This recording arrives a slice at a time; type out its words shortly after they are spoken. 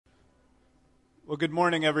Well, good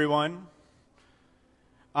morning, everyone.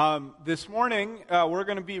 This morning, we're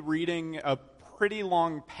going to be reading a pretty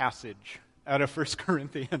long passage out of 1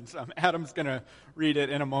 Corinthians. Adam's going to read it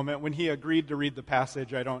in a moment. When he agreed to read the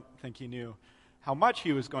passage, I don't think he knew how much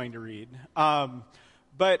he was going to read.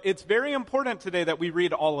 But it's very important today that we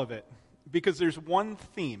read all of it, because there's one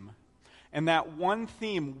theme, and that one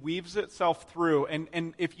theme weaves itself through.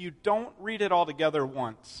 And if you don't read it all together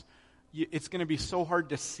once, it's going to be so hard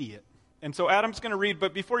to see it. And so Adam's going to read,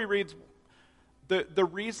 but before he reads, the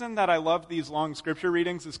reason that I love these long scripture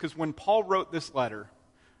readings is because when Paul wrote this letter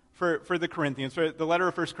for the Corinthians, for the letter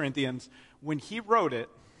of 1 Corinthians, when he wrote it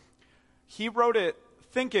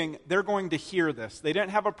thinking they're going to hear this. They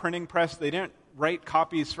didn't have a printing press. They didn't write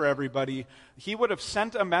copies for everybody. He would have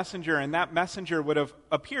sent a messenger, and that messenger would have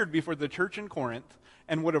appeared before the church in Corinth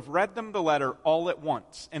and would have read them the letter all at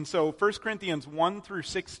once. And so 1 Corinthians 1 through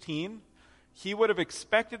 16, he would have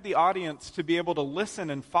expected the audience to be able to listen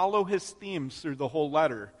and follow his themes through the whole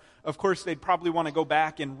letter. Of course, they'd probably want to go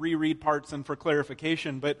back and reread parts and for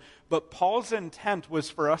clarification, but Paul's intent was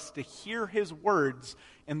for us to hear his words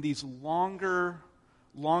in these longer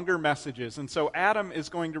messages. And so Adam is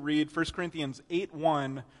going to read 1 Corinthians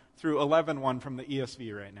 8:1 through 11:1 from the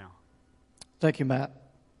ESV right now. Thank you, Matt.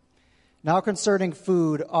 Now concerning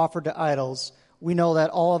food offered to idols, we know that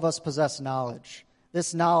all of us possess knowledge.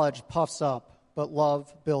 This knowledge puffs up, but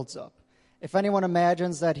love builds up. If anyone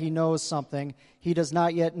imagines that he knows something, he does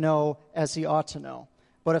not yet know as he ought to know.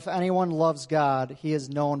 But if anyone loves God, he is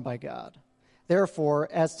known by God. Therefore,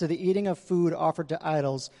 as to the eating of food offered to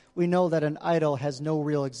idols, we know that an idol has no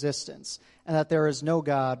real existence, and that there is no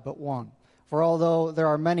God but one. For although there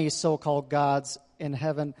are many so-called gods in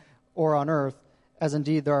heaven or on earth, as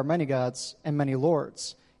indeed there are many gods and many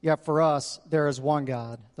lords, yet for us there is one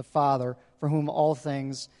God, the Father, for whom all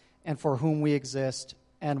things and for whom we exist,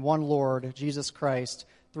 and one Lord, Jesus Christ,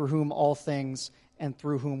 through whom all things and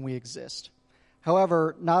through whom we exist.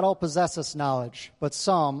 However, not all possess this knowledge, but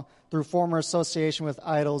some, through former association with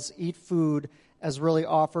idols, eat food as really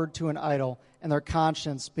offered to an idol, and their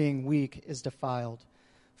conscience, being weak, is defiled.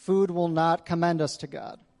 Food will not commend us to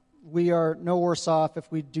God. We are no worse off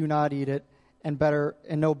if we do not eat it, and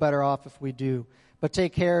no better off if we do. But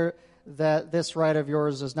take care that this right of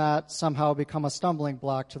yours does not somehow become a stumbling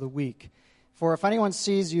block to the weak. For if anyone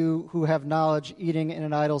sees you who have knowledge eating in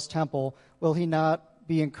an idol's temple, will he not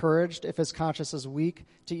be encouraged, if his conscience is weak,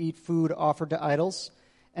 to eat food offered to idols?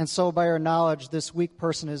 And so by your knowledge this weak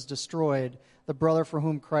person is destroyed, the brother for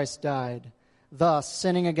whom Christ died. Thus,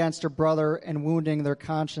 sinning against your brother and wounding their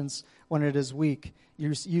conscience when it is weak,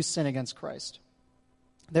 you sin against Christ.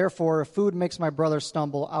 Therefore, if food makes my brother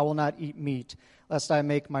stumble, I will not eat meat, lest I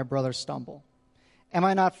make my brother stumble. Am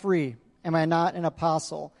I not free? Am I not an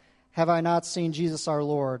apostle? Have I not seen Jesus our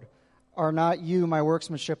Lord? Are not you my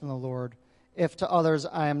workmanship in the Lord? If to others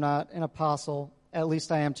I am not an apostle, at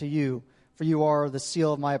least I am to you, for you are the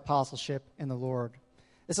seal of my apostleship in the Lord.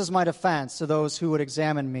 This is my defense to those who would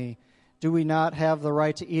examine me. Do we not have the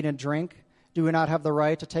right to eat and drink? Do we not have the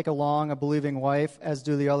right to take along a believing wife, as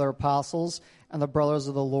do the other apostles and the brothers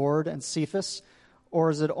of the Lord and Cephas? Or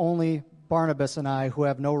is it only Barnabas and I who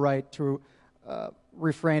have no right to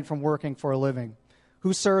refrain from working for a living?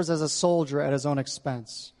 Who serves as a soldier at his own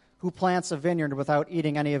expense? Who plants a vineyard without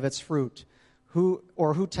eating any of its fruit?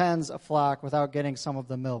 Who tends a flock without getting some of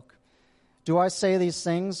the milk? Do I say these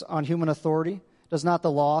things on human authority? Does not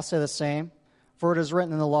the law say the same? For it is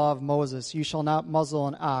written in the law of Moses, you shall not muzzle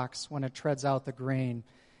an ox when it treads out the grain.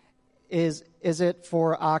 Is it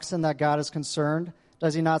for oxen that God is concerned?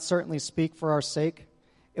 Does he not certainly speak for our sake?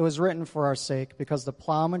 It was written for our sake, because the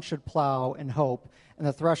plowman should plow in hope, and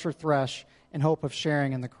the thresher thresh in hope of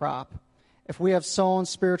sharing in the crop. If we have sown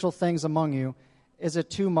spiritual things among you, is it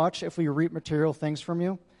too much if we reap material things from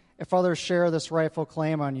you? If others share this rightful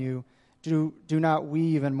claim on you, do not we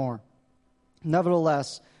even more?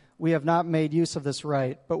 Nevertheless, we have not made use of this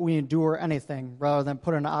right, but we endure anything rather than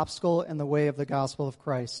put an obstacle in the way of the gospel of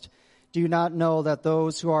Christ. Do you not know that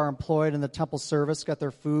those who are employed in the temple service get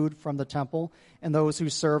their food from the temple, and those who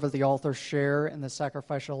serve at the altar share in the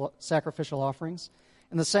sacrificial offerings?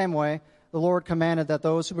 In the same way, the Lord commanded that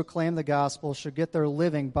those who proclaim the gospel should get their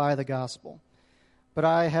living by the gospel. But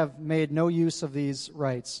I have made no use of these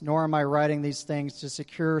rights, nor am I writing these things to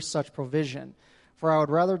secure such provision. For I would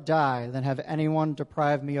rather die than have anyone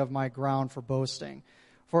deprive me of my ground for boasting.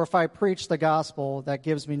 For if I preach the gospel, that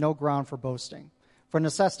gives me no ground for boasting. For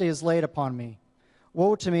necessity is laid upon me.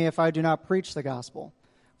 Woe to me if I do not preach the gospel.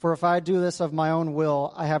 For if I do this of my own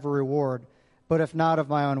will, I have a reward. But if not of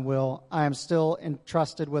my own will, I am still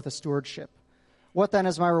entrusted with a stewardship. What then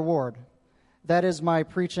is my reward? That is my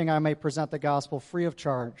preaching, I may present the gospel free of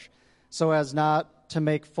charge, so as not to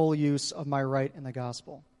make full use of my right in the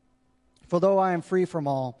gospel. For though I am free from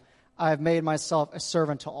all, I have made myself a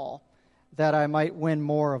servant to all, that I might win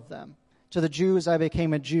more of them. To the Jews I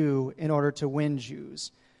became a Jew in order to win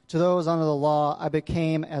Jews. To those under the law I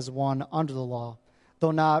became as one under the law,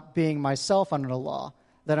 though not being myself under the law,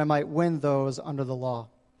 that I might win those under the law.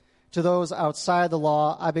 To those outside the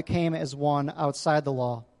law I became as one outside the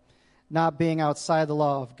law, not being outside the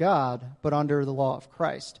law of God, but under the law of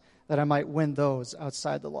Christ, that I might win those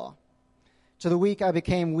outside the law. To the weak I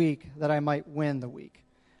became weak, that I might win the weak.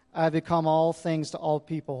 I have become all things to all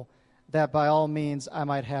people, that by all means I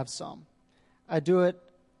might have some. I do it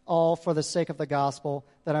all for the sake of the gospel,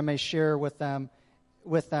 that I may share with them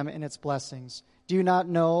in its blessings. Do you not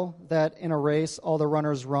know that in a race all the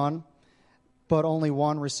runners run, but only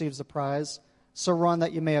one receives the prize? So run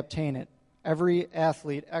that you may obtain it. Every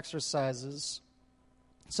athlete exercises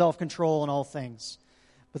self-control in all things,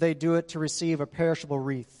 but they do it to receive a perishable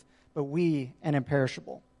wreath, but we an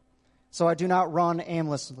imperishable. So I do not run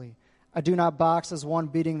aimlessly. I do not box as one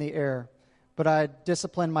beating the air, but I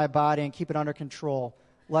discipline my body and keep it under control,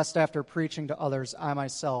 lest after preaching to others I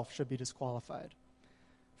myself should be disqualified.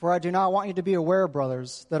 For I do not want you to be aware,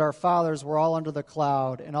 brothers, that our fathers were all under the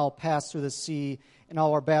cloud, and all passed through the sea, and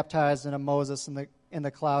all were baptized into Moses in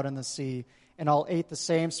the cloud and the sea, and all ate the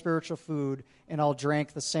same spiritual food, and all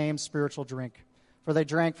drank the same spiritual drink. For they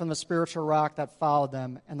drank from the spiritual rock that followed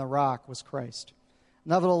them, and the rock was Christ.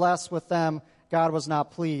 Nevertheless, with them God was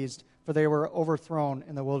not pleased, for they were overthrown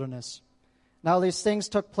in the wilderness. Now these things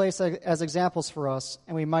took place as examples for us,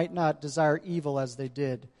 and we might not desire evil as they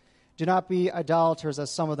did. Do not be idolaters as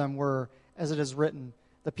some of them were, as it is written.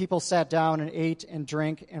 The people sat down and ate and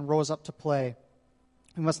drank and rose up to play.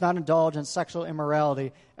 We must not indulge in sexual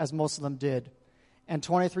immorality as most of them did. And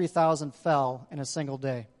 23,000 fell in a single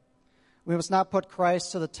day. We must not put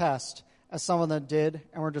Christ to the test as some of them did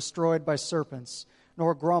and were destroyed by serpents,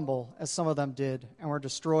 nor grumble as some of them did and were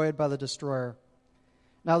destroyed by the destroyer.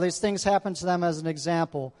 Now these things happened to them as an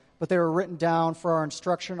example, but they were written down for our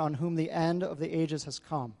instruction, on whom the end of the ages has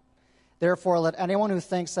come. Therefore, let anyone who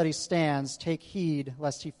thinks that he stands take heed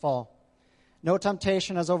lest he fall. No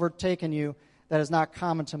temptation has overtaken you that is not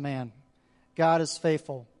common to man. God is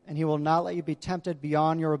faithful, and he will not let you be tempted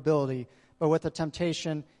beyond your ability, but with the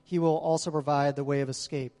temptation he will also provide the way of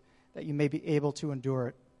escape, that you may be able to endure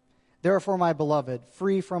it. Therefore, my beloved,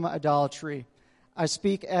 free from idolatry, I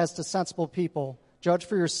speak as to sensible people. Judge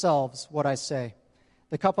for yourselves what I say.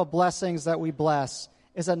 The cup of blessings that we bless,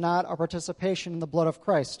 is it not our participation in the blood of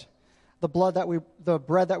Christ? The bread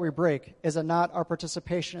that we break, is it not our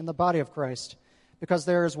participation in the body of Christ? Because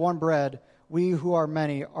there is one bread, we who are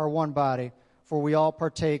many are one body, for we all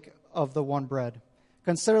partake of the one bread.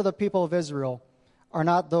 Consider the people of Israel. Are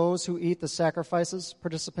not those who eat the sacrifices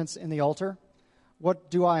participants in the altar?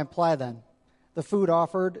 What do I imply then? The food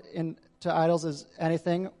offered to idols is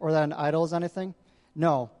anything, or that an idol is anything?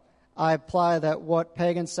 No, I imply that what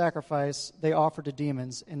pagan sacrifice they offer to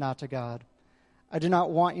demons and not to God. I do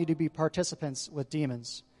not want you to be participants with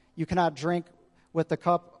demons. You cannot drink with the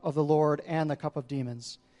cup of the Lord and the cup of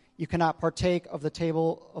demons. You cannot partake of the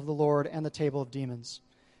table of the Lord and the table of demons.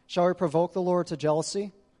 Shall we provoke the Lord to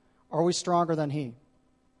jealousy? Are we stronger than he?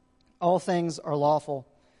 All things are lawful,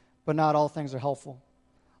 but not all things are helpful.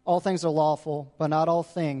 All things are lawful, but not all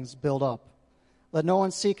things build up. Let no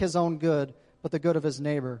one seek his own good, but the good of his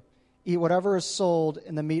neighbor. Eat whatever is sold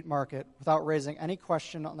in the meat market without raising any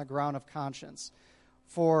question on the ground of conscience.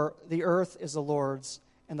 For the earth is the Lord's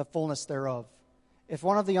and the fullness thereof. If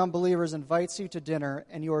one of the unbelievers invites you to dinner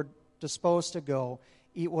and you are disposed to go,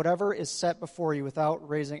 eat whatever is set before you without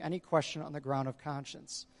raising any question on the ground of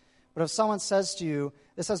conscience. But if someone says to you,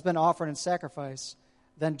 this has been offered in sacrifice,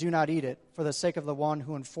 then do not eat it for the sake of the one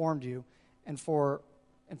who informed you and for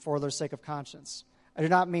their sake of conscience. I do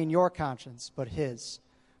not mean your conscience, but his.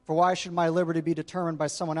 For why should my liberty be determined by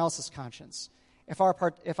someone else's conscience? If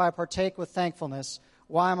I partake with thankfulness,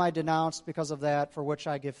 why am I denounced because of that for which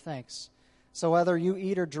I give thanks? So whether you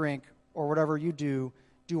eat or drink, or whatever you do,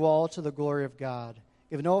 do all to the glory of God.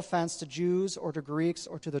 Give no offense to Jews or to Greeks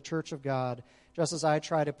or to the church of God, just as I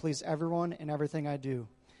try to please everyone in everything I do,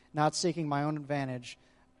 not seeking my own advantage,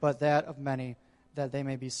 but that of many, that they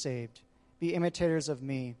may be saved. Be imitators of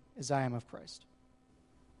me as I am of Christ.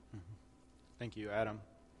 Thank you, Adam.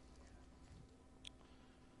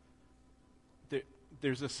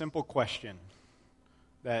 There's a simple question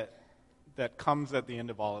that comes at the end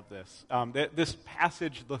of all of this. This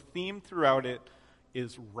passage, the theme throughout it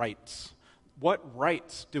is rights. What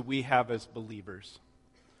rights do we have as believers?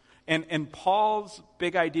 And Paul's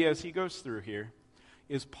big idea as he goes through here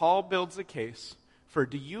is Paul builds a case for,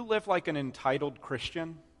 do you live like an entitled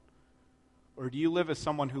Christian, or do you live as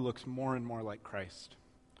someone who looks more and more like Christ?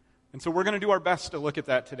 And so we're going to do our best to look at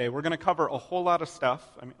that today. We're going to cover a whole lot of stuff,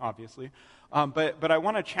 obviously. But I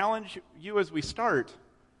want to challenge you as we start.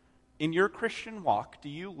 In your Christian walk, do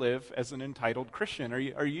you live as an entitled Christian?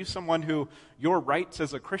 Are you someone who your rights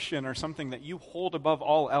as a Christian are something that you hold above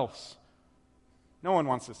all else? No one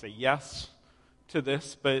wants to say yes to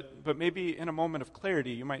this, but maybe in a moment of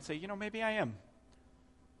clarity, you might say, maybe I am.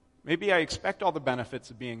 Maybe I expect all the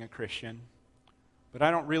benefits of being a Christian, but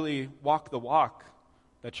I don't really walk the walk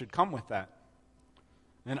that should come with that.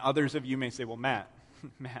 And others of you may say, well, Matt,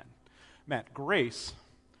 grace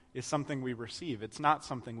is something we receive. It's not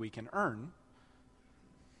something we can earn.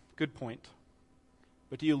 Good point.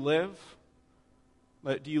 But do you live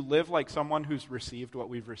like someone who's received what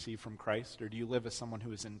we've received from Christ, or do you live as someone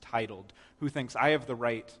who is entitled, who thinks, I have the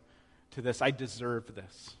right to this, I deserve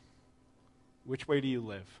this? Which way do you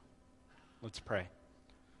live? Let's pray.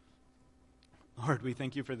 Lord, we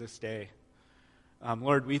thank you for this day.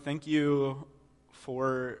 Lord, we thank you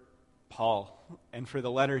for Paul and for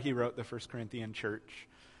the letter he wrote the 1 Corinthian church,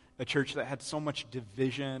 a church that had so much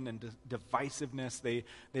division and divisiveness.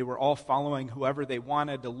 They were all following whoever they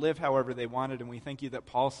wanted, to live however they wanted, and we thank you that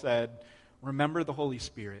Paul said, remember the Holy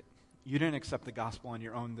Spirit. You didn't accept the gospel on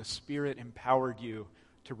your own. The Spirit empowered you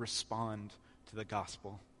to respond to the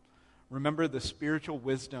gospel. Remember the spiritual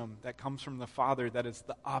wisdom that comes from the Father that is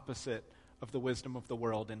the opposite of the wisdom of the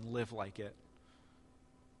world, and live like it.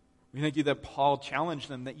 We thank you that Paul challenged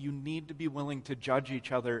them that you need to be willing to judge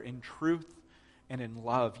each other in truth and in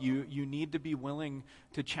love. You need to be willing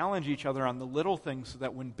to challenge each other on the little things so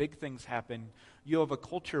that when big things happen, you have a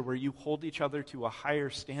culture where you hold each other to a higher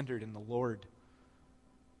standard in the Lord.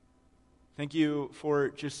 Thank you for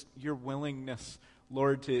just your willingness,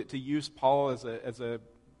 Lord, to use Paul as a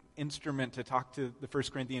instrument to talk to the 1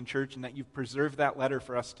 Corinthian church, and that you've preserved that letter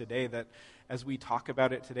for us today, that as we talk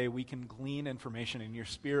about it today, we can glean information and your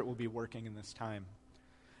Spirit will be working in this time.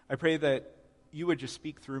 I pray that you would just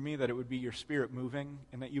speak through me, that it would be your Spirit moving,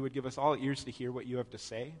 and that you would give us all ears to hear what you have to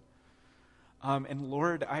say. And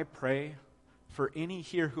Lord, I pray for any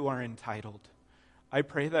here who are entitled. I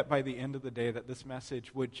pray that by the end of the day that this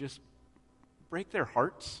message would just break their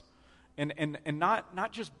hearts, and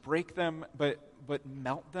not just break them, but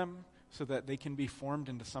melt them so that they can be formed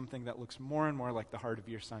into something that looks more and more like the heart of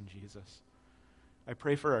your Son, Jesus. I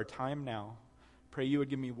pray for our time now. Pray you would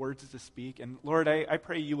give me words to speak. And Lord, I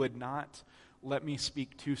pray you would not let me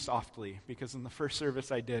speak too softly, because in the first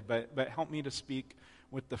service I did, but help me to speak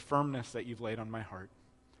with the firmness that you've laid on my heart.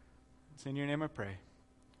 It's in your name I pray.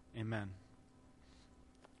 Amen.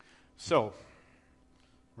 So,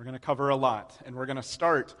 we're going to cover a lot, and we're going to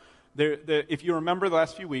start. If you remember the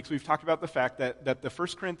last few weeks, we've talked about the fact that the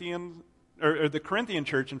the Corinthian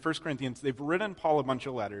church in 1 Corinthians, they've written Paul a bunch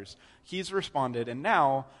of letters. He's responded, and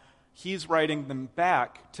now he's writing them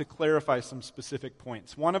back to clarify some specific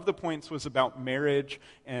points. One of the points was about marriage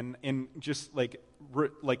and in just like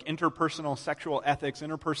interpersonal sexual ethics,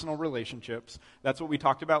 interpersonal relationships. That's what we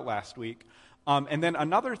talked about last week. And then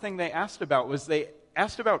another thing they asked about was they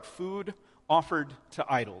asked about food offered to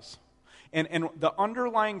idols. And the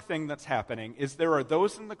underlying thing that's happening is there are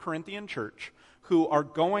those in the Corinthian church who are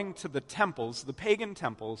going to the temples, the pagan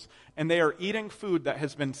temples, and they are eating food that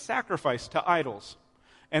has been sacrificed to idols.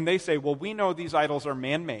 And they say, well, we know these idols are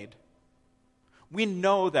man-made. We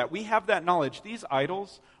know that. We have that knowledge. These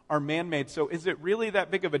idols are man-made, so is it really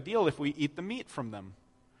that big of a deal if we eat the meat from them?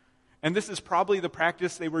 And this is probably the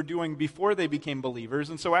practice they were doing before they became believers.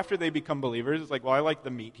 And so after they become believers, it's like, well, I like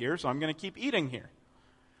the meat here, so I'm going to keep eating here.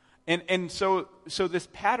 And so this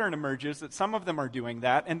pattern emerges that some of them are doing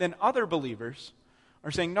that, and then other believers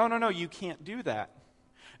are saying, no, you can't do that.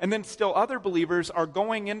 And then still other believers are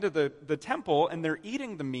going into the temple and they're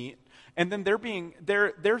eating the meat, and then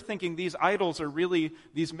they're thinking these idols are really,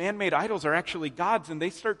 these man-made idols are actually gods, and they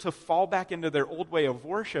start to fall back into their old way of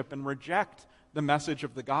worship and reject the message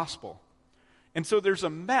of the gospel. And so there's a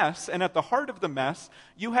mess, and at the heart of the mess,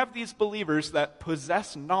 you have these believers that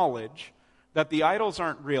possess knowledge that the idols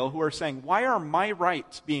aren't real, who are saying, why are my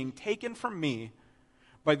rights being taken from me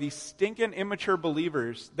by these stinking immature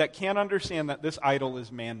believers that can't understand that this idol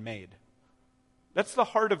is man-made? That's the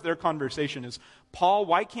heart of their conversation is, Paul,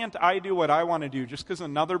 why can't I do what I want to do just because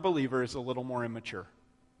another believer is a little more immature?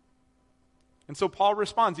 And so Paul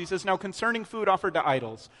responds. He says, now concerning food offered to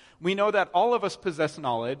idols, we know that all of us possess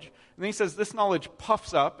knowledge. And then he says this knowledge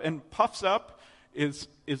puffs up, and puffs up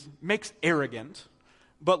makes arrogant.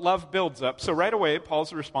 but love builds up. So right away,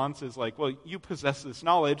 Paul's response is like, well, you possess this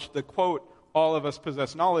knowledge. The quote, all of us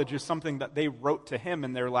possess knowledge, is something that they wrote to him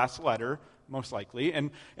in their last letter, most likely.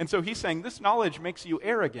 And so he's saying, this knowledge makes you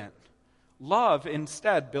arrogant. Love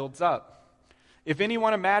instead builds up. If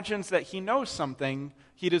anyone imagines that he knows something,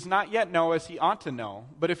 he does not yet know as he ought to know.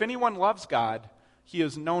 But if anyone loves God, he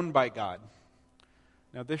is known by God.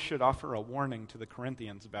 Now this should offer a warning to the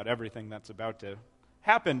Corinthians about everything that's about to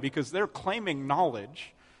happen, because they're claiming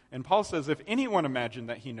knowledge. And Paul says, if anyone imagines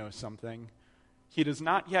that he knows something, he does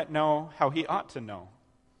not yet know how he ought to know.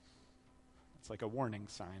 It's like a warning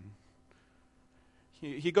sign.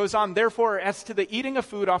 He goes on, therefore, as to the eating of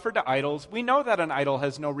food offered to idols, we know that an idol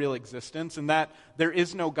has no real existence and that there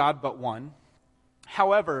is no God but one.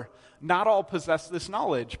 However, not all possess this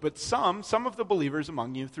knowledge, but some of the believers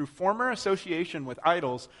among you, through former association with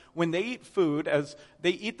idols, when they eat food, as they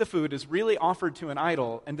eat the food is really offered to an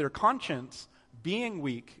idol, and their conscience, being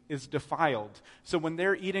weak, is defiled. So when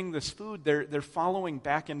they're eating this food, they're following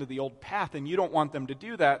back into the old path, and you don't want them to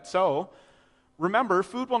do that. So remember,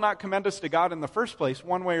 food will not commend us to God in the first place,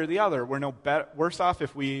 one way or the other. We're no worse off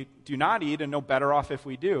if we do not eat, and no better off if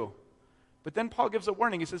we do. But then Paul gives a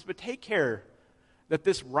warning. He says, but take care that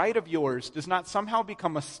this right of yours does not somehow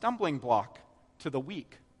become a stumbling block to the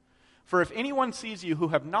weak. For if anyone sees you who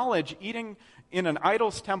have knowledge eating in an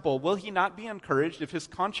idol's temple, will he not be encouraged, if his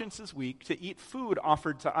conscience is weak, to eat food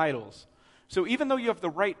offered to idols? So even though you have the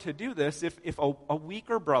right to do this, if a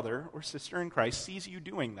weaker brother or sister in Christ sees you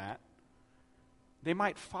doing that, they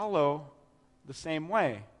might follow the same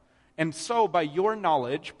way. And so by your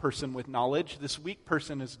knowledge, person with knowledge, this weak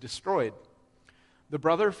person is destroyed. The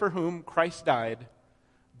brother for whom Christ died,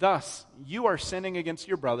 thus you are sinning against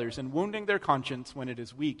your brothers and wounding their conscience when it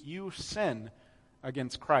is weak. You sin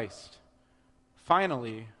against Christ.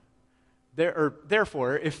 Finally,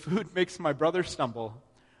 therefore, if food makes my brother stumble,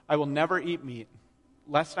 I will never eat meat,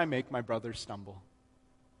 lest I make my brother stumble.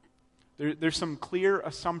 There's some clear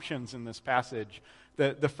assumptions in this passage.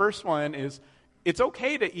 The first one is, it's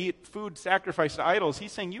okay to eat food sacrificed to idols.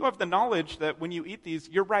 He's saying you have the knowledge that when you eat these,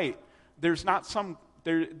 you're right. There's not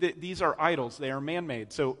these are idols. They are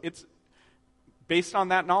man-made. So it's based on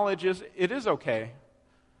that knowledge, it is okay.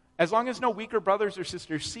 As long as no weaker brothers or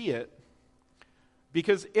sisters see it.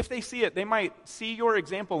 Because if they see it, they might see your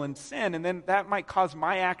example and sin, and then that might cause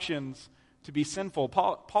my actions to be sinful.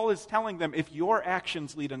 Paul is telling them, if your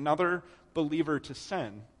actions lead another believer to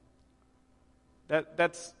sin,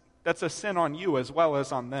 that's a sin on you as well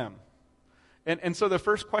as on them. And so the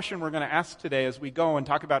first question we're going to ask today as we go and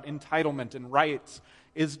talk about entitlement and rights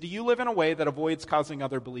is, do you live in a way that avoids causing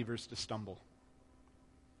other believers to stumble?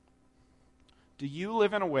 Do you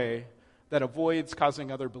live in a way that avoids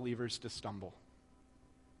causing other believers to stumble?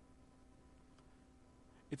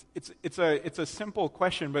 It's a simple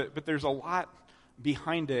question, but there's a lot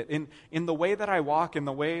behind it. In the way that I walk, in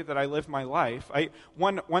the way that I live my life,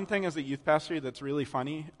 one thing as a youth pastor that's really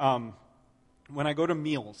funny, when I go to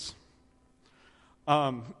meals,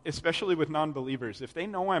 especially with non-believers, if they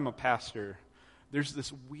know I'm a pastor, there's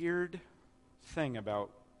this weird thing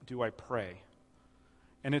about, do I pray?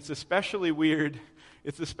 And it's especially weird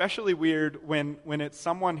when it's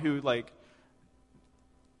someone who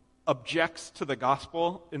objects to the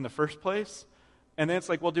gospel in the first place. And then it's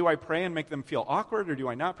like, well, do I pray and make them feel awkward, or do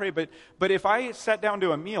I not pray? But if I sat down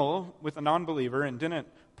to a meal with a non-believer and didn't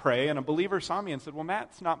pray, and a believer saw me and said, well,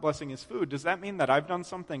 Matt's not blessing his food, does that mean that I've done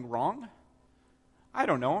something wrong? I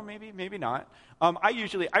don't know, maybe not.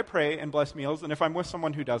 I pray and bless meals, and if I'm with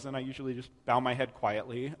someone who doesn't, I usually just bow my head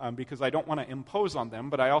quietly, because I don't want to impose on them,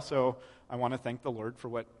 but I want to thank the Lord for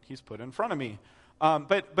what he's put in front of me.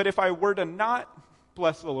 But if I were to not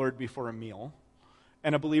bless the Lord before a meal,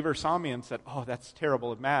 and a believer saw me and said, oh, that's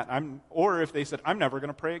terrible of Matt, or if they said, I'm never going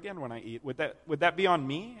to pray again when I eat, would that be on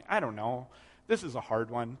me? I don't know. This is a hard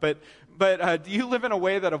one. But do you live in a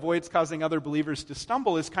way that avoids causing other believers to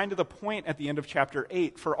stumble is kind of the point at the end of chapter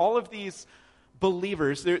 8. For all of these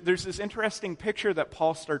believers, there's this interesting picture that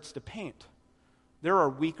Paul starts to paint. There are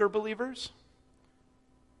weaker believers,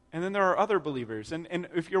 and then there are other believers. And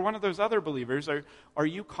if you're one of those other believers, are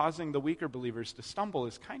you causing the weaker believers to stumble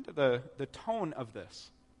is kind of the tone of this.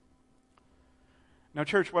 Now,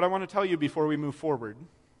 church, what I want to tell you before we move forward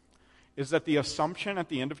is that the assumption at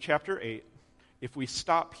the end of chapter 8, if we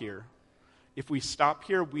stop here,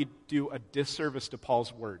 we do a disservice to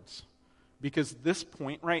Paul's words. Because this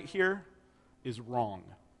point right here is wrong.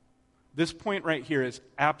 This point right here is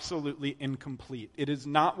absolutely incomplete. It is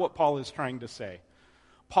not what Paul is trying to say.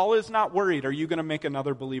 Paul is not worried, are you going to make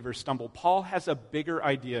another believer stumble? Paul has a bigger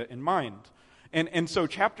idea in mind. And so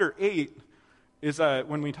chapter 8 is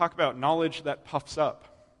when we talk about knowledge that puffs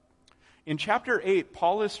up. In chapter 8,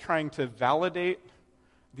 Paul is trying to validate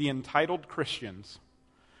the entitled Christians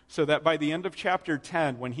so that by the end of chapter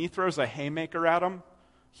 10, when he throws a haymaker at them,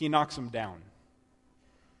 he knocks them down.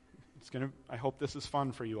 I hope this is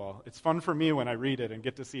fun for you all. It's fun for me when I read it and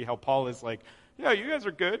get to see how Paul is like, yeah, you guys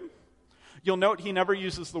are good. You'll note he never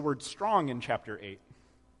uses the word strong in chapter 8.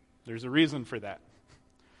 There's a reason for that.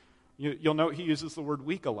 You'll note he uses the word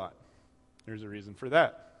weak a lot. There's a reason for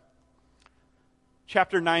that.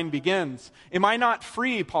 Chapter 9 begins, am I not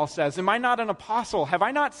free, Paul says? Am I not an apostle? Have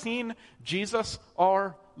I not seen Jesus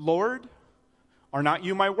our Lord? Are not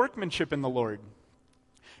you my workmanship in the Lord?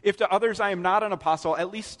 If to others I am not an apostle, at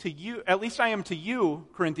least I am to you,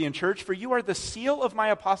 Corinthian church, for you are the seal of my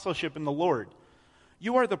apostleship in the Lord.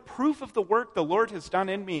 You are the proof of the work the Lord has done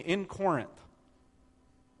in me in Corinth.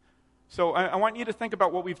 So I want you to think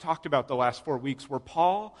about what we've talked about the last 4 weeks, where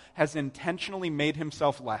Paul has intentionally made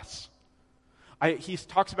himself less. He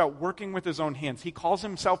talks about working with his own hands. He calls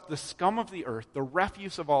himself the scum of the earth, the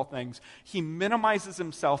refuse of all things. He minimizes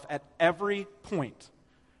himself at every point.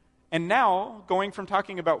 And now, going from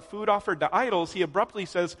talking about food offered to idols, he abruptly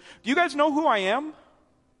says, do you guys know who I am?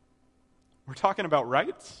 We're talking about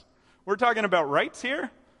rights? We're talking about rights here?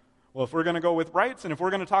 Well, if we're going to go with rights and if we're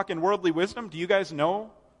going to talk in worldly wisdom, do you guys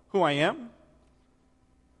know who I am?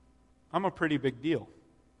 I'm a pretty big deal.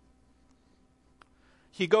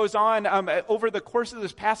 He goes on, over the course of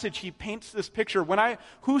this passage, he paints this picture.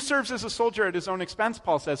 Who serves as a soldier at his own expense,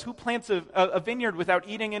 Paul says? Who plants a vineyard without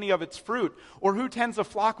eating any of its fruit? Or who tends a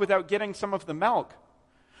flock without getting some of the milk?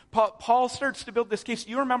 Paul starts to build this case.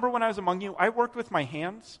 Do you remember when I was among you? I worked with my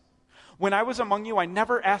hands. When I was among you, I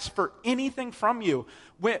never asked for anything from you.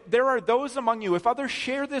 There are those among you, if others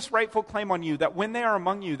share this rightful claim on you, that when they are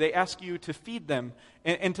among you, they ask you to feed them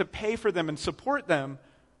and to pay for them and support them.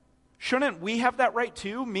 Shouldn't we have that right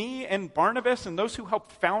too, me and Barnabas and those who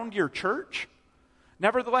helped found your church?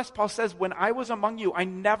 Nevertheless, Paul says, when I was among you, I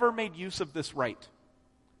never made use of this right.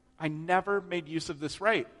 I never made use of this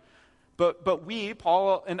right. But we,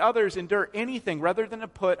 Paul and others, endure anything rather than to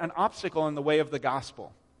put an obstacle in the way of the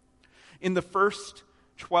gospel. In the first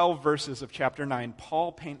 12 verses of chapter 9,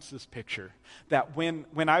 Paul paints this picture that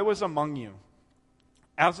when I was among you,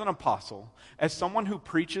 as an apostle, as someone who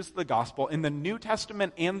preaches the gospel, in the New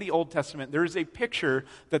Testament and the Old Testament, there is a picture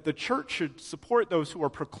that the church should support those who are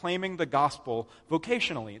proclaiming the gospel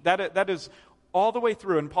vocationally. That is all the way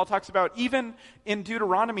through. And Paul talks about, even in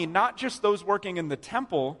Deuteronomy, not just those working in the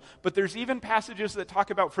temple, but there's even passages that talk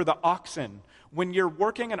about for the oxen. When you're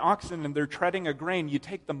working an oxen and they're treading a grain, you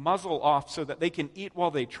take the muzzle off so that they can eat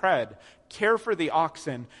while they tread. Care for the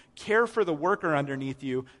oxen, care for the worker underneath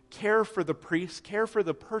you, care for the priest, care for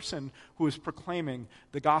the person who is proclaiming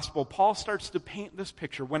the gospel. Paul starts to paint this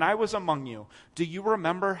picture. When I was among you, do you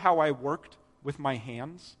remember how I worked with my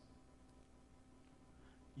hands?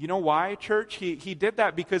 You know why, church? He did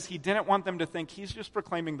that because he didn't want them to think he's just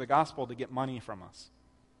proclaiming the gospel to get money from us.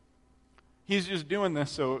 He's just doing this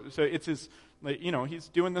so it's his, he's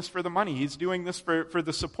doing this for the money. He's doing this for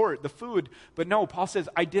the support, the food. But no, Paul says,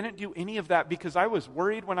 I didn't do any of that because I was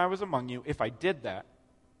worried when I was among you. If I did that,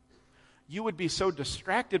 you would be so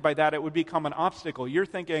distracted by that, it would become an obstacle. You're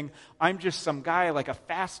thinking, I'm just some guy like a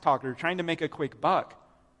fast talker trying to make a quick buck.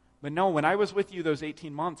 But no, when I was with you those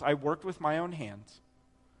 18 months, I worked with my own hands.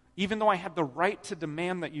 Even though I had the right to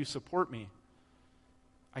demand that you support me,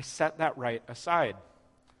 I set that right aside.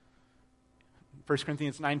 1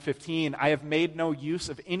 Corinthians 9:15, I have made no use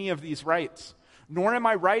of any of these rights, nor am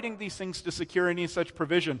I writing these things to secure any such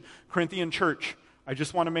provision. Corinthian church, I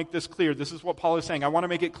just want to make this clear. This is what Paul is saying. I want to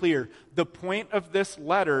make it clear. The point of this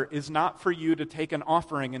letter is not for you to take an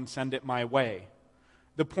offering and send it my way.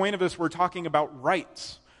 The point of this, we're talking about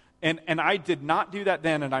rights. And I did not do that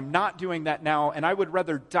then, and I'm not doing that now, and I would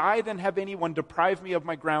rather die than have anyone deprive me of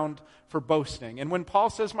my ground for boasting. And when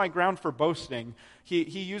Paul says my ground for boasting, he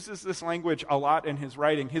uses this language a lot in his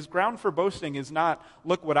writing. His ground for boasting is not,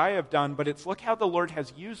 look what I have done, but it's look how the Lord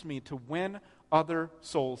has used me to win other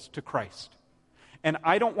souls to Christ. And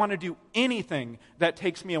I don't want to do anything that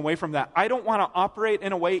takes me away from that. I don't want to operate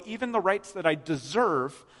in a way, even the rights that I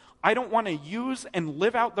deserve, I don't want to use and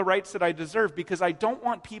live out the rights that I deserve because I don't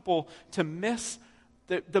want people to miss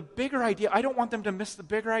the bigger idea. I don't want them to miss the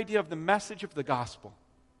bigger idea of the message of the gospel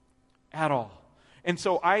at all. And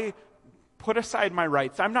so I put aside my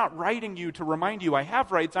rights. I'm not writing you to remind you I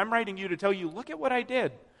have rights. I'm writing you to tell you, look at what I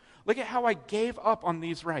did. Look at how I gave up on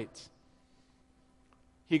these rights.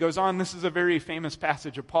 He goes on, this is a very famous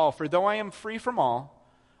passage of Paul. For though I am free from all,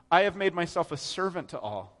 I have made myself a servant to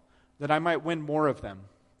all, that I might win more of them.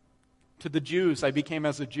 To the Jews I became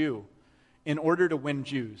as a Jew, in order to win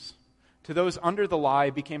Jews. To those under the law,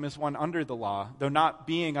 I became as one under the law, though not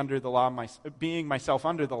being under the law, being myself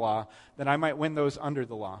under the law, that I might win those under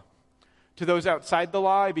the law. To those outside the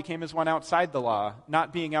law, I became as one outside the law,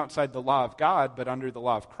 not being outside the law of God, but under the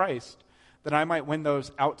law of Christ, that I might win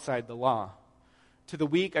those outside the law. To the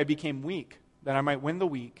weak, I became weak, that I might win the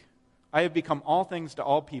weak. I have become all things to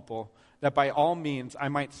all people, that by all means I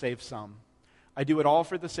might save some. I do it all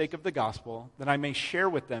for the sake of the gospel, that I may share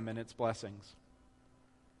with them in its blessings.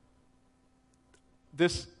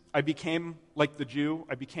 I became like the Jew.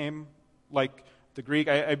 I became like the Greek.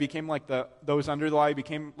 I became like those under the law. I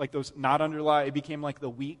became like those not under the law. I became like the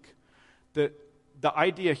weak. The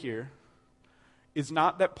idea here is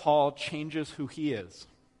not that Paul changes who he is.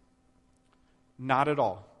 Not at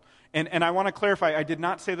all. And I want to clarify, I did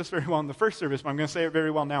not say this very well in the first service, but I'm going to say it very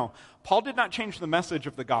well now. Paul did not change the message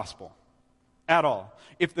of the gospel at all.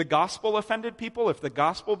 If the gospel offended people, if the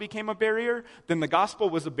gospel became a barrier, then the gospel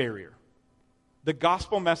was a barrier. The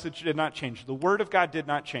gospel message did not change. The word of God did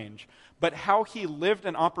not change. But how he lived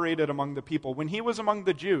and operated among the people. When he was among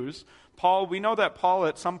the Jews, we know that Paul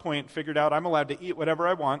at some point figured out, I'm allowed to eat whatever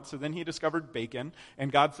I want, so then he discovered bacon,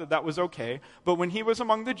 and God said that was okay. But when he was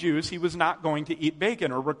among the Jews, he was not going to eat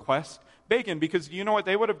bacon or request bacon, because you know what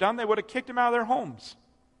they would have done? They would have kicked him out of their homes.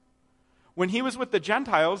 When he was with the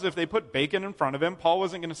Gentiles, if they put bacon in front of him, Paul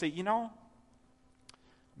wasn't going to say, I'm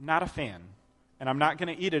not a fan. And I'm not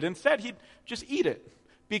going to eat it. Instead, he'd just eat it.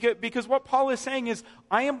 Because what Paul is saying is,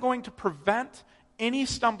 I am going to prevent any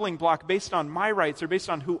stumbling block based on my rights or based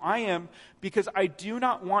on who I am, because I do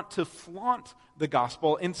not want to flaunt the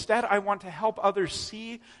gospel. Instead, I want to help others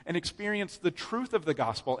see and experience the truth of the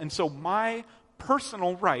gospel. And so my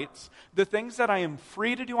personal rights, the things that I am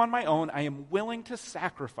free to do on my own, I am willing to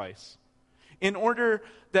sacrifice in order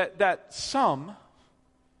that some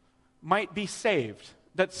might be saved,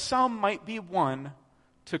 that some might be won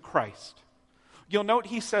to Christ. You'll note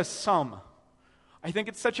he says some. I think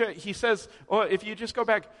it's he says, if you just go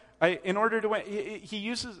back, in order to win, he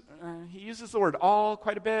uses the word all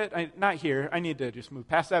quite a bit. Not here, I need to just move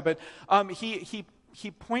past that, but he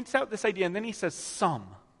points out this idea, and then he says some.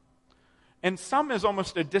 And some is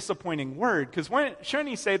almost a disappointing word, because shouldn't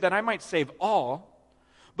he say that I might save all?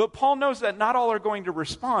 But Paul knows that not all are going to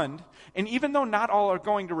respond, and even though not all are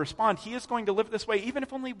going to respond, he is going to live this way even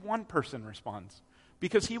if only one person responds.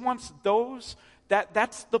 Because he wants those,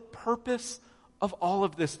 that's the purpose of all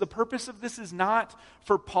of this. The purpose of this is not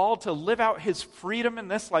for Paul to live out his freedom in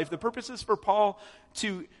this life. The purpose is for Paul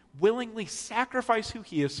to willingly sacrifice who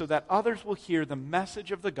he is so that others will hear the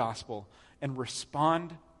message of the gospel and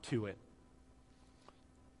respond to it.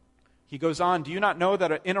 He goes on, do you not know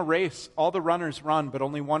that in a race all the runners run, but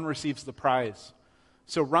only one receives the prize?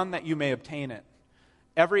 So run that you may obtain it.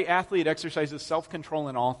 Every athlete exercises self-control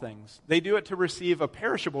in all things. They do it to receive a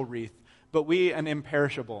perishable wreath, but we an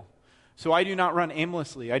imperishable. So I do not run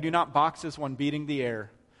aimlessly. I do not box as one beating the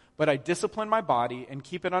air, but I discipline my body and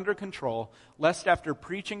keep it under control, lest after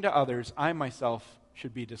preaching to others, I myself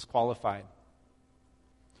should be disqualified.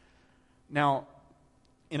 Now,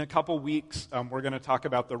 in a couple weeks, we're going to talk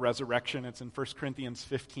about the resurrection. It's in 1 Corinthians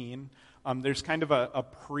 15. There's kind of a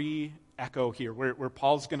pre-echo here where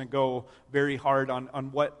Paul's going to go very hard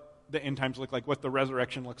on what the end times look like, what the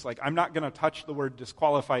resurrection looks like. I'm not going to touch the word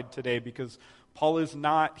disqualified today because Paul is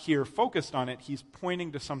not here focused on it. He's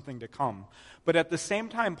pointing to something to come. But at the same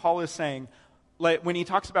time, Paul is saying, like, when he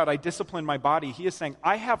talks about I discipline my body, he is saying,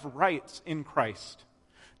 I have rights in Christ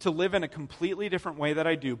to live in a completely different way that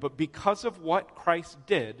I do, but because of what Christ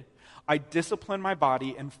did, I discipline my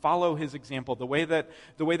body and follow his example. The way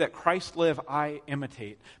that Christ lived, I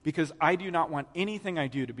imitate, because I do not want anything I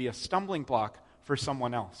do to be a stumbling block for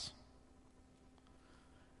someone else.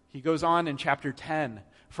 He goes on in chapter 10,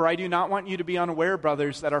 for I do not want you to be unaware,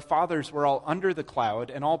 brothers, that our fathers were all under the cloud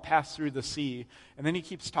and all passed through the sea. And then he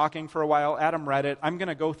keeps talking for a while. Adam read it. I'm going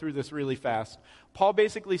to go through this really fast. Paul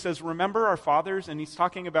basically says, remember our fathers, and he's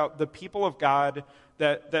talking about the people of God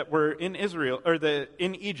that were in Israel, or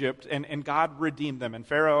in Egypt, and God redeemed them. And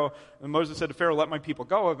Moses said to Pharaoh, let my people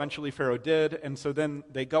go. Eventually Pharaoh did, and so then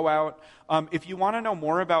they go out. If you want to know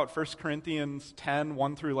more about 1 Corinthians 10,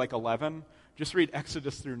 1 through 11, just read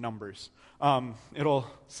Exodus through Numbers. It'll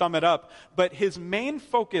sum it up. But his main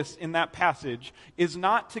focus in that passage is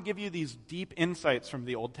not to give you these deep insights from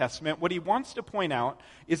the Old Testament. What he wants to point out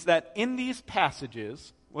is that in these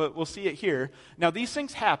passages, we'll see it here, now these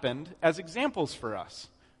things happened as examples for us.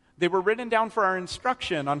 They were written down for our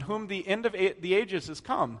instruction on whom the end of the ages has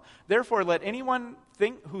come. Therefore, let anyone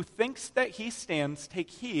who thinks that he stands take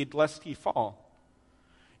heed lest he fall.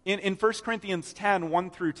 In 1 Corinthians 10, 1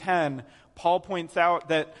 through 10, Paul points out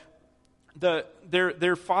that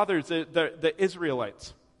their fathers, the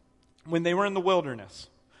Israelites, when they were in the wilderness,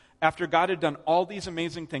 after God had done all these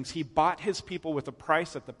amazing things, he bought his people with a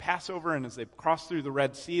price at the Passover, and as they crossed through the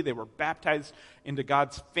Red Sea, they were baptized into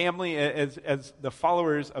God's family as the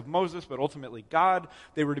followers of Moses, but ultimately God.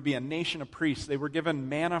 They were to be a nation of priests. They were given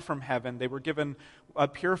manna from heaven. They were given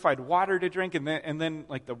purified water to drink, and then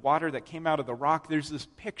like the water that came out of the rock. There's this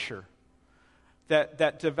picture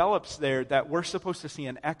that develops there that we're supposed to see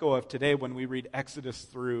an echo of today when we read Exodus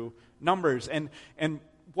through Numbers. And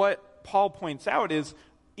what Paul points out is,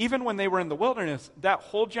 even when they were in the wilderness, that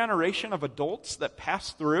whole generation of adults that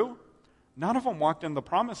passed through, none of them walked in the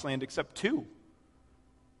promised land except 2.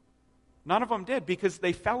 None of them did, because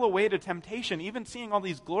they fell away to temptation. Even seeing all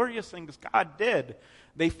these glorious things God did,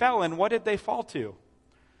 they fell. And what did they fall to?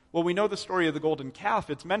 Well, we know the story of the golden calf.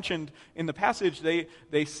 It's mentioned in the passage.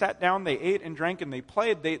 They sat down, they ate and drank, and they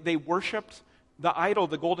played. They worshiped the idol,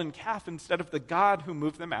 the golden calf, instead of the God who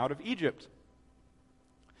moved them out of Egypt.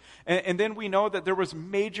 And then we know that there was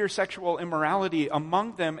major sexual immorality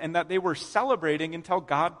among them, and that they were celebrating until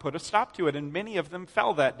God put a stop to it, and many of them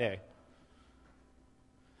fell that day.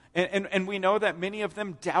 And we know that many of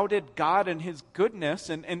them doubted God and his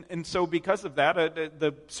goodness, and so because of that,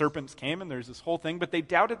 the serpents came, and there's this whole thing, but they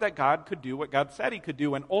doubted that God could do what God said he could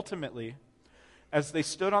do, and ultimately, as they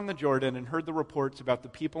stood on the Jordan and heard the reports about the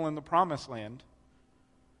people in the promised land,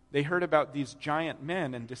 they heard about these giant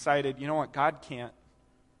men and decided, you know what, God can't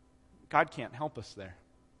help us there.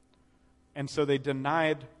 And so they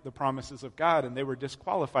denied the promises of God, and they were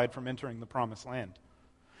disqualified from entering the promised land.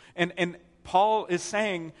 And Paul is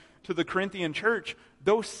saying to the Corinthian church,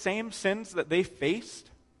 those same sins that they faced,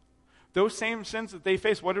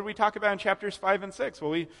 what did we talk about in chapters 5 and 6?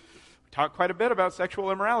 Well, we talked quite a bit about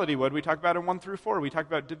sexual immorality. What did we talk about in 1 through 4? We talked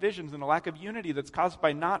about divisions and a lack of unity that's caused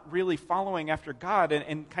by not really following after God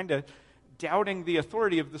and kind of doubting the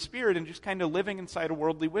authority of the Spirit and just kind of living inside a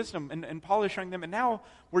worldly wisdom. And Paul is showing them, and now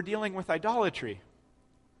we're dealing with idolatry.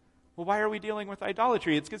 Well, why are we dealing with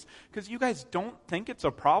idolatry? It's because you guys don't think it's a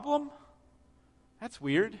problem? That's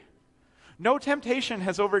weird. No temptation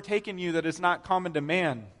has overtaken you that is not common to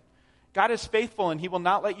man. God is faithful, and he will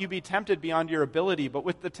not let you be tempted beyond your ability, but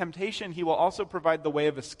with the temptation he will also provide the way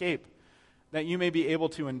of escape, that you may be able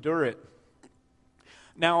to endure it.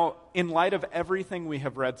 Now, in light of everything we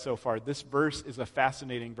have read so far, this verse is a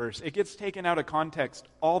fascinating verse. It gets taken out of context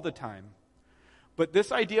all the time. But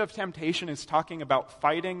this idea of temptation is talking about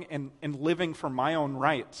fighting and living for my own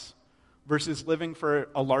rights versus living for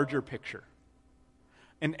a larger picture.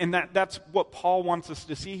 And that's what Paul wants us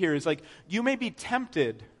to see here, is like, you may be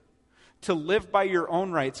tempted to live by your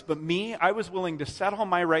own rights, but me, I was willing to set all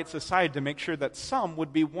my rights aside to make sure that some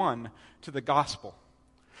would be won to the gospel.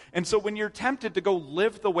 And so when you're tempted to go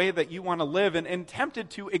live the way that you want to live and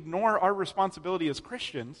tempted to ignore our responsibility as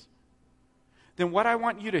Christians, then what I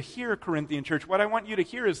want you to hear, Corinthian church, what I want you to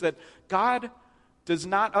hear is that God does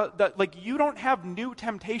not, you don't have new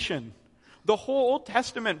temptation. The whole Old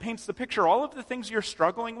Testament paints the picture. All of the things you're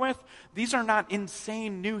struggling with, these are not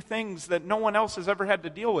insane new things that no one else has ever had to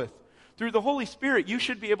deal with. Through the Holy Spirit, you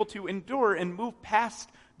should be able to endure and move past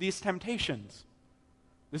these temptations.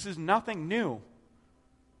 This is nothing new.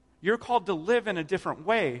 You're called to live in a different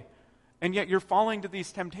way, and yet you're falling to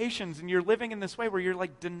these temptations, and you're living in this way where you're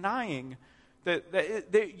like denying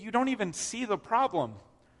that you don't even see the problem.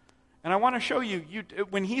 And I want to show you,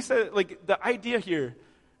 when he said, like, the idea here,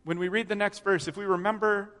 when we read the next verse, if we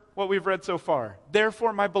remember what we've read so far,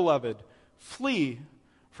 therefore, my beloved, flee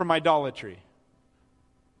from idolatry.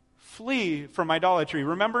 Flee from idolatry.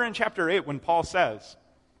 Remember in chapter 8 when Paul says,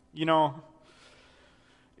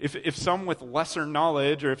 if some with lesser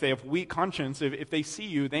knowledge, or if they have weak conscience, if they see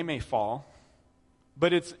you, they may fall.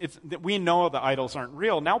 But we know the idols aren't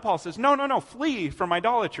real. Now Paul says, no, flee from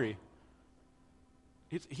idolatry.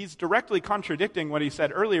 He's directly contradicting what he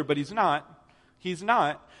said earlier, but he's not. He's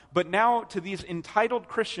not. But now to these entitled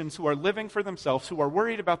Christians who are living for themselves, who are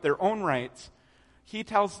worried about their own rights, he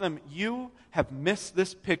tells them, you have missed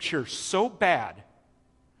this picture so bad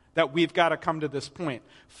that we've got to come to this point.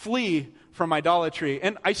 Flee from idolatry.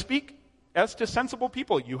 And I speak as to sensible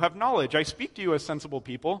people. You have knowledge. I speak to you as sensible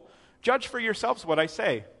people. Judge for yourselves what I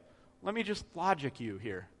say. Let me just logic you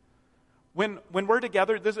here. When we're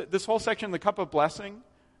together, this whole section, the cup of blessing,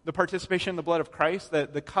 the participation in the blood of Christ,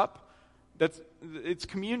 the cup, it's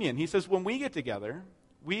communion. He says when we get together,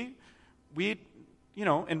 we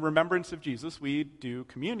in remembrance of Jesus, we do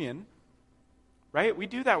communion. Right? We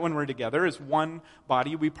do that when we're together as one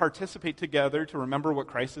body. We participate together to remember what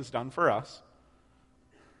Christ has done for us.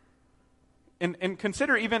 And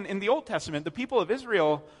consider even in the Old Testament, the people of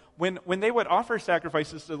Israel, when they would offer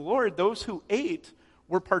sacrifices to the Lord, those who ate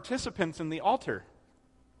were participants in the altar.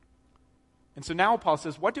 And so now Paul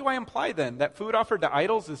says, what do I imply then? That food offered to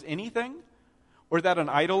idols is anything? Or that an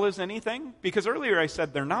idol is anything? Because earlier I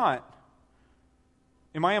said they're not.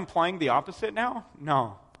 Am I implying the opposite now?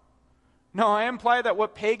 No. No, I imply that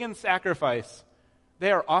what pagans sacrifice,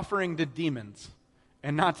 they are offering to demons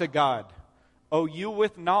and not to God. Oh, you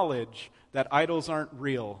with knowledge that idols aren't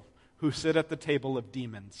real, who sit at the table of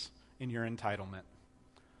demons in your entitlement.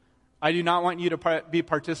 I do not want you to be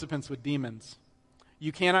participants with demons.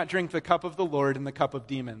 You cannot drink the cup of the Lord and the cup of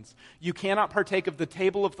demons. You cannot partake of the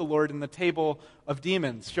table of the Lord and the table of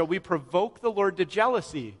demons. Shall we provoke the Lord to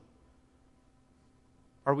jealousy?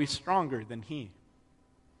 Are we stronger than he?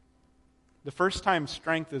 The first time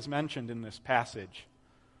strength is mentioned in this passage,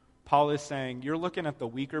 Paul is saying, you're looking at the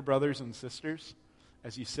weaker brothers and sisters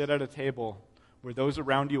as you sit at a table where those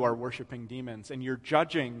around you are worshiping demons, and you're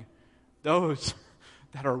judging those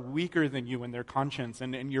that are weaker than you in their conscience,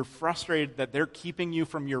 and you're frustrated that they're keeping you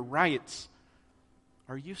from your rights.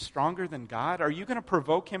 Are you stronger than God? Are you going to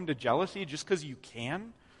provoke him to jealousy just because you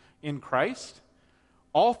can in Christ?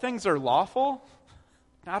 All things are lawful.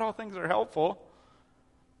 Not all things are helpful.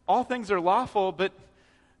 All things are lawful, but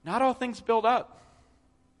not all things build up.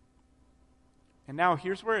 And now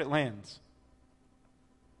here's where it lands.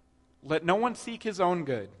 Let no one seek his own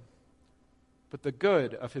good, but the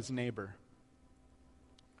good of his neighbor.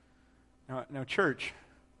 Now, church,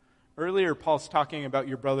 earlier Paul's talking about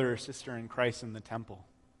your brother or sister in Christ in the temple.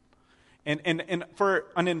 And for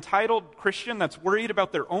an entitled Christian that's worried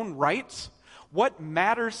about their own rights, what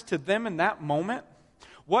matters to them in that moment?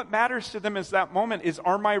 What matters to them is that moment is,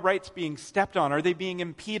 are my rights being stepped on? Are they being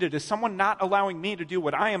impeded? Is someone not allowing me to do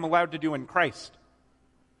what I am allowed to do in Christ?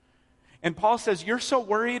 And Paul says, you're so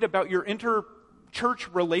worried about your inter-church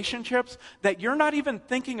relationships that you're not even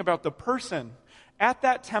thinking about the person at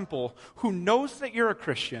that temple who knows that you're a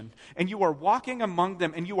Christian, and you are walking among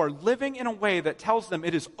them, and you are living in a way that tells them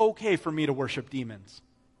it is okay for me to worship demons.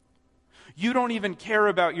 You don't even care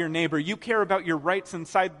about your neighbor. You care about your rights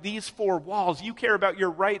inside these four walls. You care about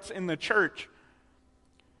your rights in the church.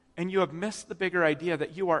 And you have missed the bigger idea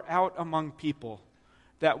that you are out among people,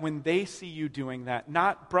 that when they see you doing that,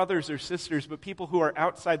 not brothers or sisters, but people who are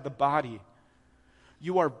outside the body,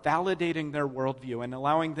 you are validating their worldview and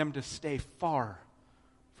allowing them to stay far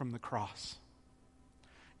from the cross.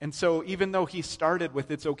 And so even though he started with,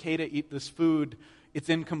 it's okay to eat this food, it's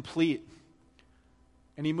incomplete.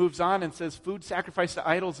 And he moves on and says, food sacrificed to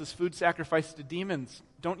idols is food sacrificed to demons.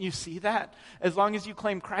 Don't you see that? As long as you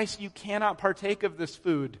claim Christ, you cannot partake of this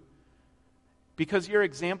food, because your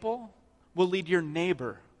example will lead your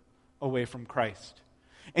neighbor away from Christ.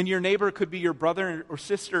 And your neighbor could be your brother or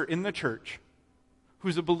sister in the church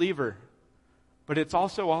who's a believer, but it's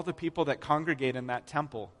also all the people that congregate in that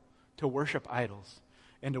temple to worship idols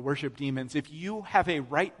and to worship demons. If you have a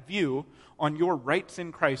right view on your rights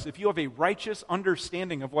in Christ, if you have a righteous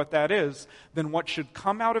understanding of what that is, then what should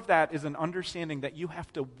come out of that is an understanding that you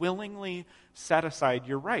have to willingly set aside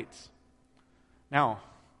your rights. Now,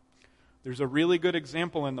 there's a really good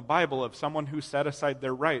example in the Bible of someone who set aside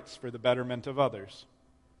their rights for the betterment of others.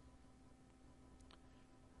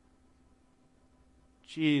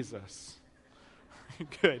 Jesus.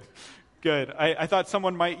 Good. I thought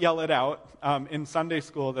someone might yell it out. In Sunday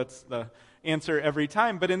school, that's the answer every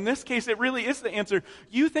time. But in this case, it really is the answer.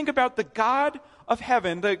 You think about the God of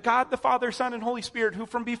heaven, the God, the Father, Son, and Holy Spirit, who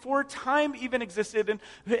from before time even existed and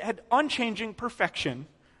had unchanging perfection.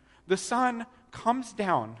 The Son comes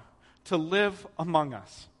down to live among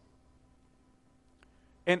us.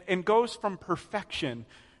 And goes from perfection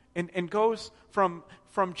and goes from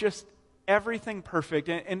just everything perfect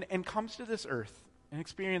and comes to this earth and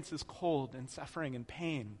experiences cold and suffering and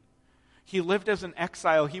pain. He lived as an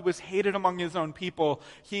exile. He was hated among his own people.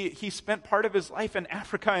 He spent part of his life in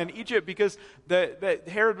Africa and Egypt because the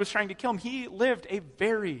Herod was trying to kill him. He lived a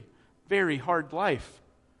very, very hard life.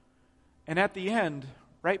 And at the end,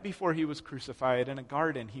 right before he was crucified in a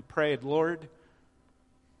garden, he prayed, Lord,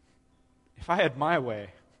 if I had my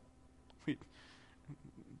way,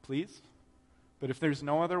 please, but if there's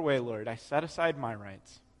no other way, Lord, I set aside my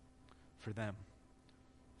rights for them,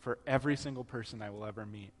 for every single person I will ever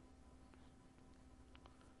meet.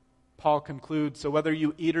 Paul concludes, so whether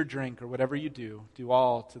you eat or drink or whatever you do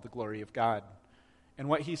all to the glory of God. And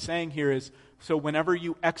what he's saying here is, so whenever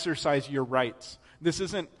you exercise your rights, this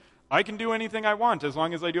isn't, I can do anything I want as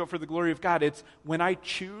long as I do it for the glory of God. It's when I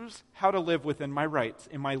choose how to live within my rights.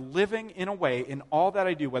 Am I living in a way in all that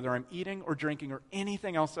I do, whether I'm eating or drinking or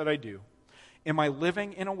anything else that I do? Am I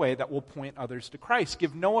living in a way that will point others to Christ?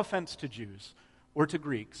 Give no offense to Jews or to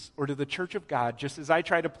Greeks or to the church of God, just as I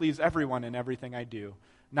try to please everyone in everything I do,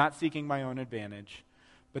 not seeking my own advantage,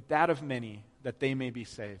 but that of many, that they may be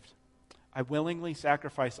saved. I willingly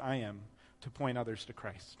sacrifice I am to point others to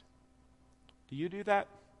Christ. Do you do that?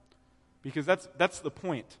 Because that's the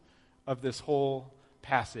point of this whole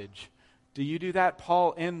passage. Do you do that?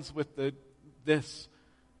 Paul ends with this,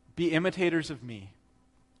 be imitators of me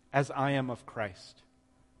as I am of Christ.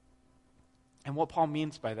 And what Paul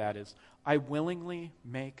means by that is, I willingly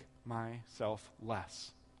make myself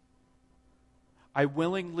less. I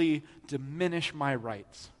willingly diminish my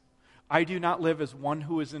rights. I do not live as one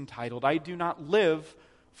who is entitled. I do not live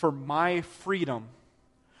for my freedom,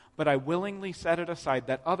 but I willingly set it aside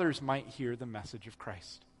that others might hear the message of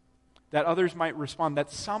Christ, that others might respond,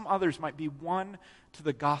 that some others might be won to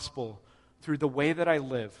the gospel through the way that I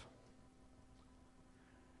live.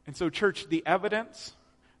 And so, church, the evidence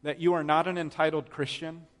that you are not an entitled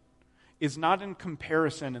Christian is not in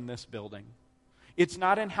comparison in this building. It's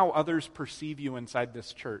not in how others perceive you inside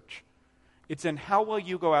this church. It's in how well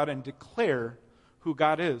you go out and declare who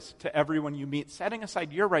God is to everyone you meet, setting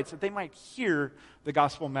aside your rights that they might hear the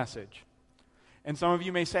gospel message. And some of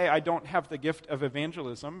you may say, I don't have the gift of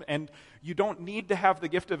evangelism, and you don't need to have the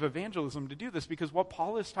gift of evangelism to do this, because what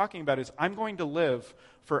Paul is talking about is, I'm going to live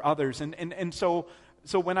for others. And so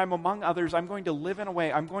when I'm among others, I'm going to live in a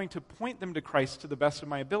way, I'm going to point them to Christ to the best of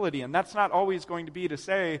my ability. And that's not always going to be to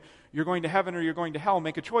say, you're going to heaven or you're going to hell,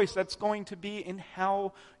 make a choice. That's going to be in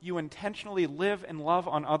how you intentionally live and love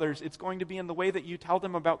on others. It's going to be in the way that you tell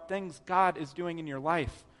them about things God is doing in your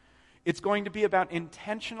life. It's going to be about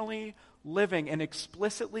intentionally living and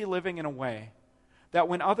explicitly living in a way that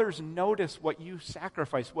when others notice what you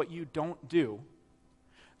sacrifice, what you don't do,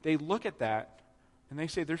 they look at that and they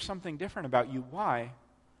say, there's something different about you. Why?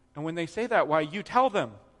 And when they say that why, you tell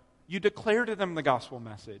them. You declare to them the gospel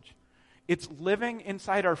message. It's living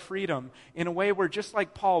inside our freedom in a way where, just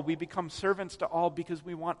like Paul, we become servants to all because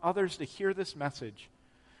we want others to hear this message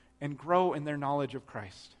and grow in their knowledge of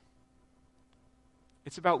Christ.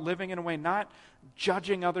 It's about living in a way, not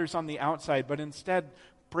judging others on the outside, but instead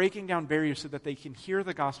breaking down barriers so that they can hear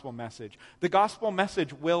the gospel message. The gospel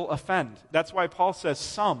message will offend. That's why Paul says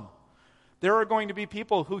some. There are going to be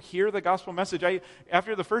people who hear the gospel message.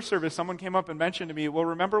 After the first service, someone came up and mentioned to me, well,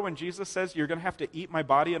 remember when Jesus says, you're going to have to eat my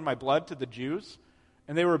body and my blood to the Jews?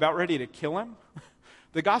 And they were about ready to kill him?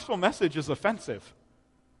 The gospel message is offensive.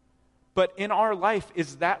 But in our life,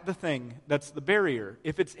 is that the thing that's the barrier?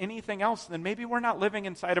 If it's anything else, then maybe we're not living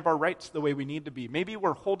inside of our rights the way we need to be. Maybe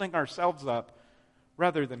we're holding ourselves up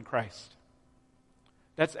rather than Christ.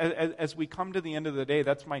 That's as we come to the end of the day,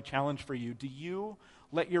 that's my challenge for you. Do you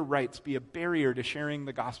let your rights be a barrier to sharing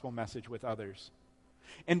the gospel message with others?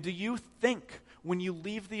 And do you think when you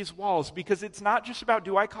leave these walls, because it's not just about,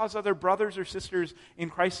 do I cause other brothers or sisters in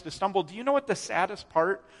Christ to stumble? Do you know what the saddest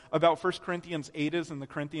part about 1 Corinthians 8 is in the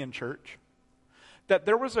Corinthian church? That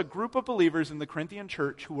there was a group of believers in the Corinthian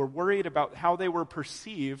church who were worried about how they were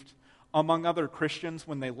perceived among other Christians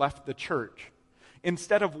when they left the church,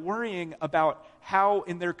 instead of worrying about how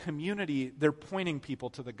in their community they're pointing people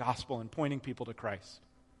to the gospel and pointing people to Christ.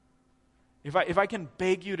 If I can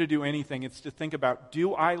beg you to do anything, it's to think about,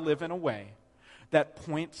 do I live in a way that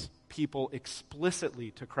points people explicitly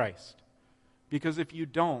to Christ? Because if you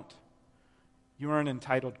don't, you are an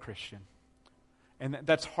entitled Christian. And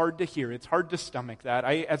that's hard to hear. It's hard to stomach that.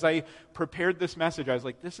 As I prepared this message, I was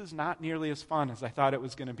like, this is not nearly as fun as I thought it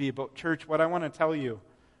was going to be. But church, what I want to tell you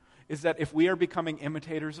is that if we are becoming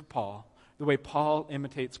imitators of Paul, the way Paul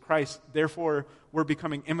imitates Christ, therefore we're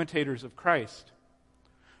becoming imitators of Christ.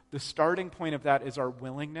 The starting point of that is our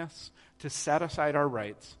willingness to set aside our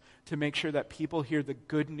rights to make sure that people hear the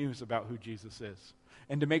good news about who Jesus is,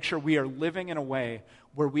 and to make sure we are living in a way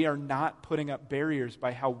where we are not putting up barriers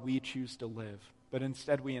by how we choose to live, but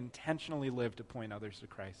instead we intentionally live to point others to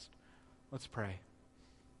Christ. Let's pray.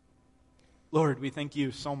 Lord, we thank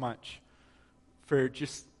you so much for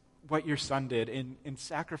just what your Son did in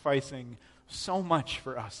sacrificing so much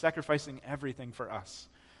for us, sacrificing everything for us.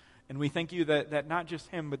 And we thank you that not just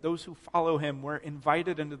him, but those who follow him were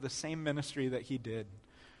invited into the same ministry that he did.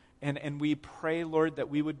 And we pray, Lord, that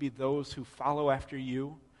we would be those who follow after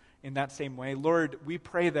you in that same way. Lord, we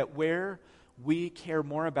pray that where we care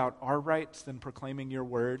more about our rights than proclaiming your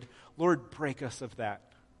word, Lord, break us of that.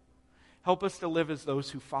 Help us to live as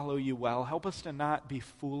those who follow you well. Help us to not be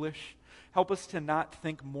foolish. Help us to not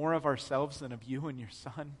think more of ourselves than of you and your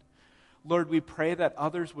Son. Lord, we pray that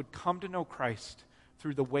others would come to know Christ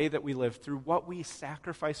through the way that we live, through what we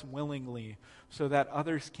sacrifice willingly, so that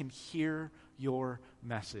others can hear your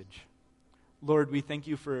message. Lord, we thank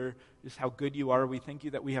you for just how good you are. We thank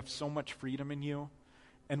you that we have so much freedom in you.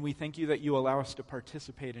 And we thank you that you allow us to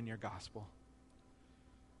participate in your gospel.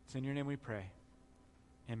 It's in your name we pray.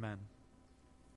 Amen.